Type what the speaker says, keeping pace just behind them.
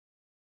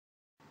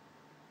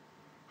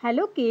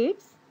Hello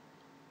kids,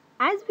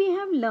 as we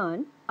have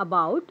learned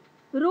about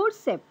road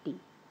safety.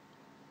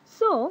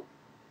 So,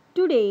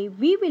 today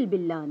we will be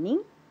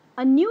learning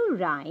a new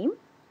rhyme,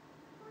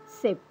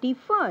 safety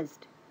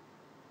first.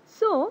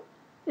 So,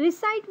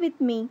 recite with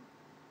me.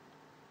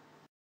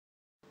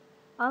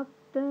 Up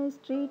the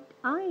street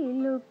I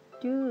look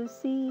to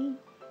see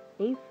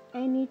if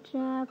any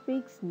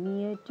traffic's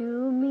near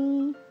to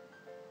me.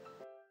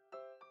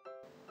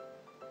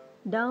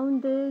 Down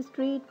the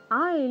street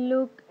I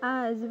look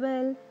as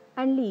well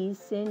and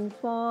listen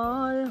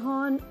for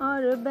horn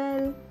or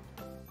bell.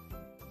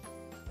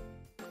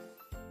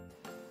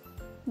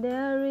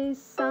 There is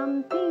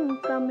something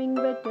coming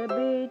better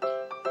bit.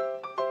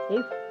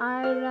 If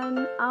I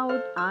run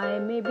out I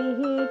may be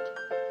hit.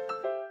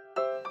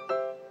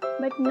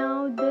 But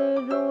now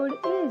the road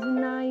is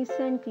nice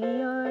and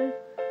clear.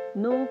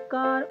 No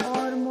car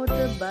or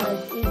motor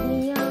bus is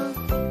near.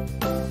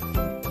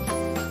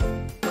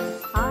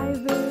 I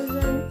will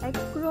run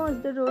across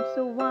the road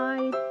so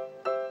wide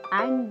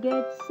and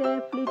get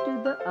safely to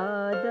the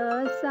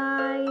other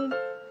side.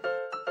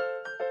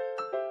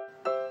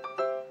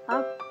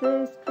 Up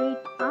the street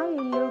I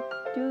look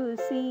to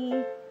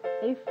see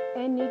if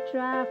any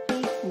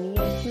traffic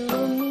near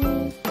to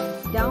me.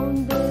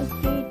 Down the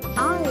street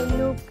I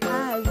look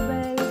as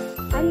well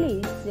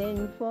and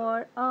listen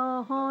for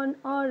a horn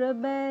or a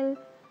bell.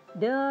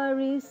 There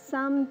is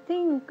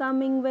something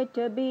coming wait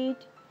a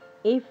bit.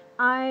 If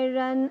I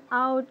run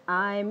out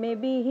I may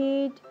be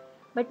hit.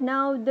 But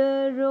now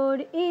the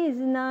road is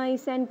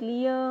nice and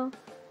clear.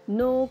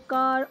 No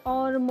car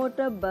or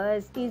motor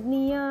bus is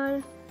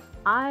near.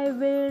 I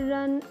will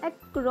run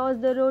across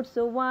the road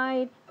so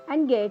wide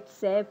and get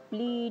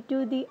safely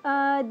to the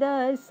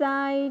other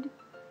side.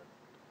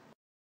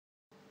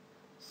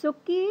 So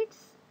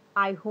kids,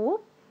 I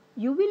hope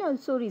you will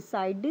also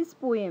recite this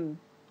poem.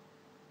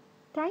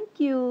 Thank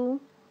you.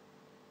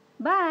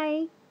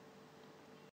 Bye.